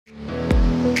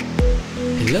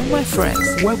Hello my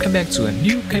friends, welcome back to a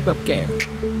new K-pop game.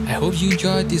 I hope you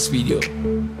enjoyed this video.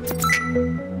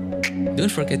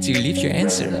 Don't forget to leave your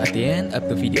answer at the end of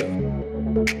the video.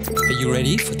 Are you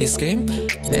ready for this game?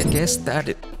 Let's get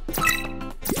started.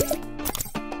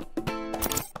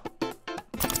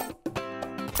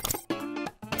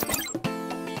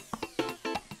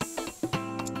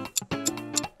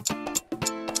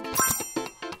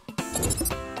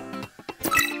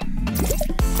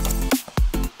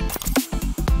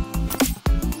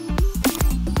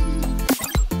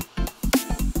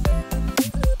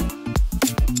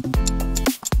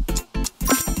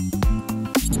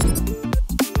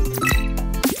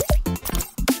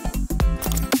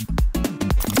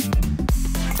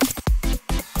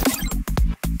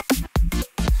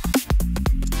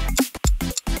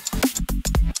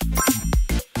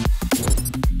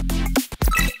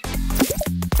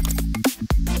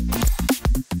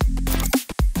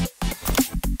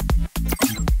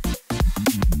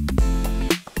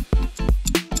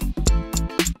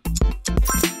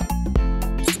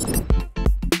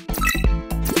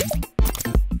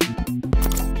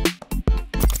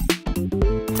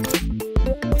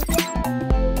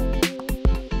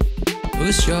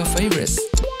 Who's your favorites?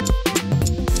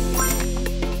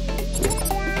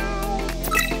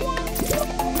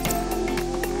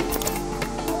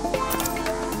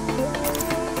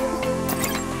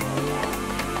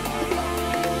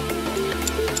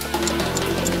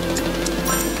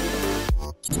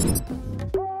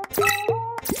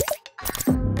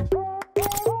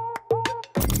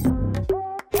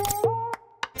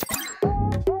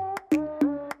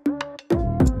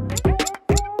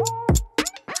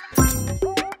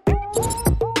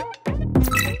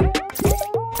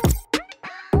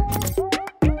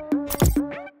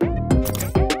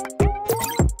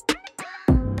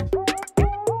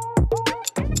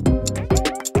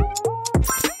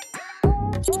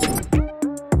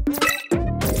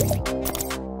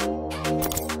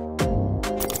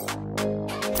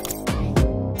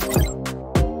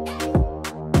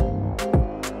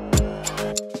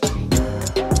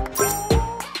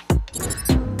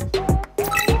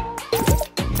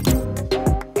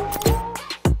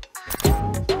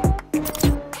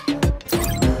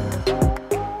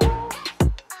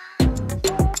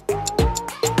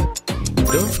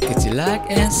 Don't forget to like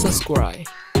and subscribe.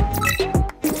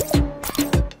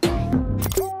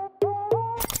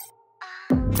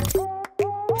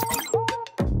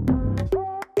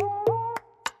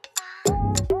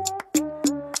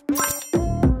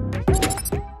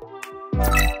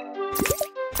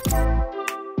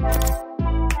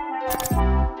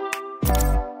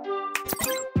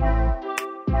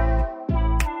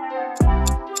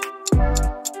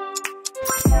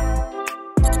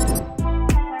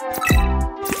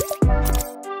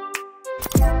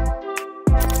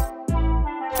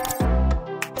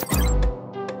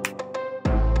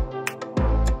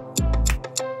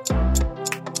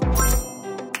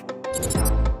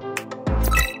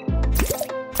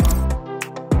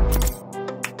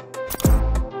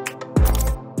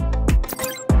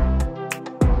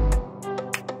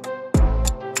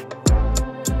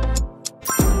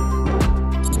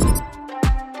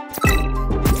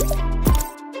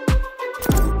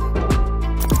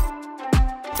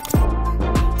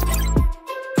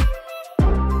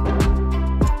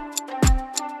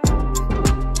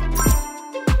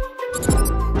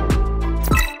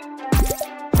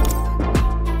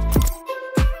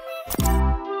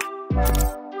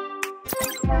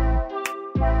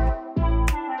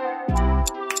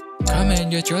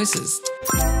 Comment your choices.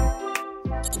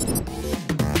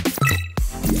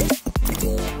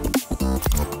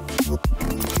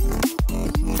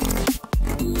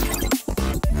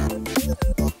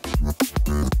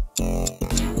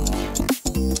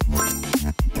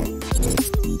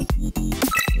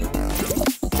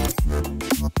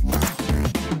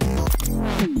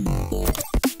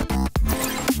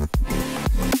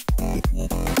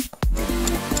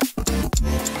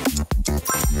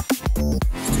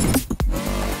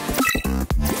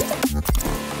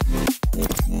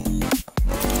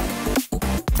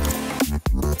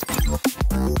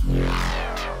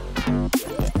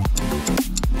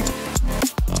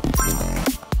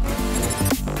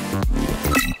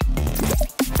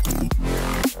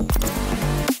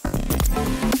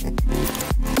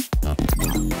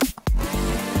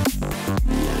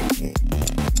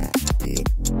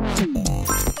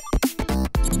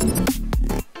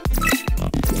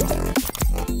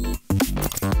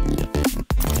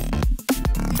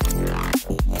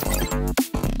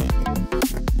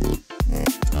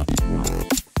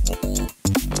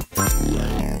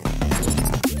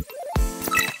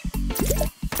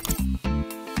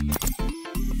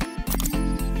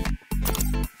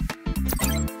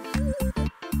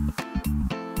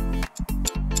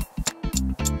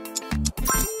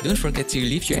 Don't forget to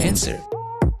leave your answer.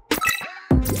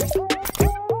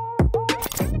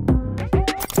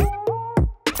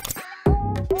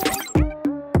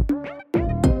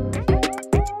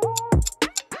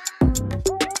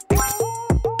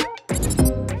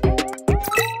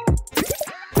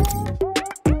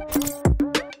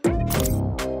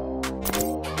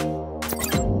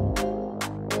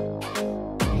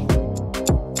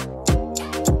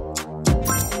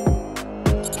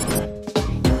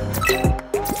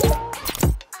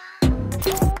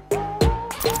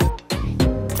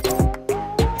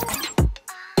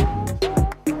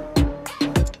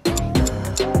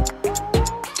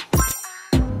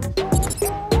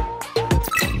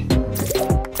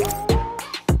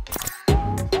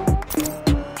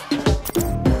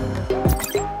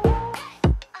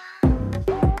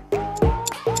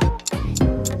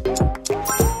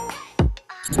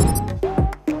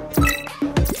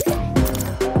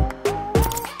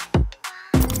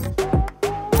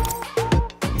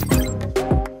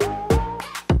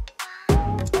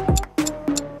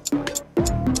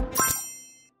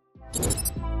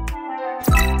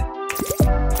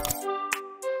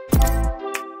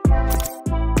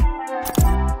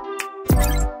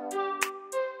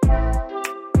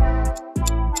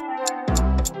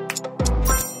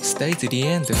 Stay to the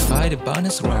end to find the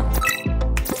bonus round.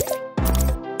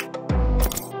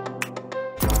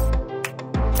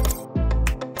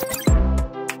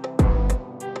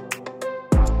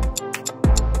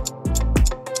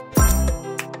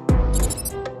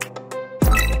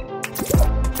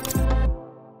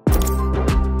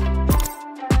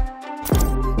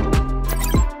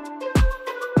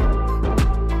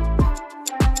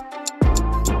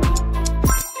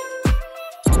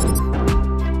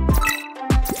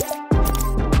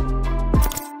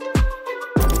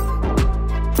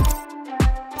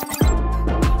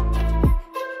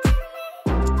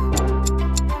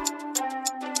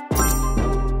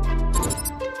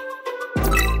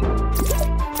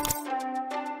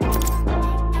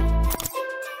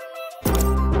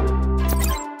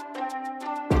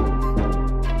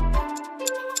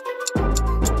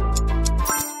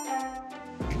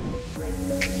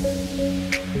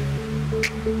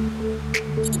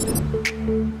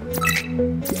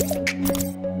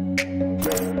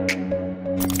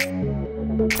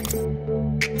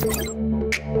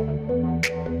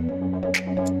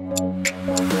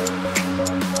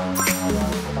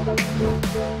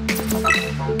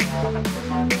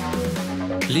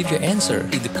 Leave your answer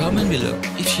in the comment below.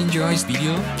 If you enjoyed this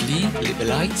video, please leave a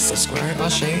like, subscribe or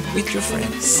share with your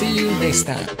friends. See you next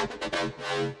time.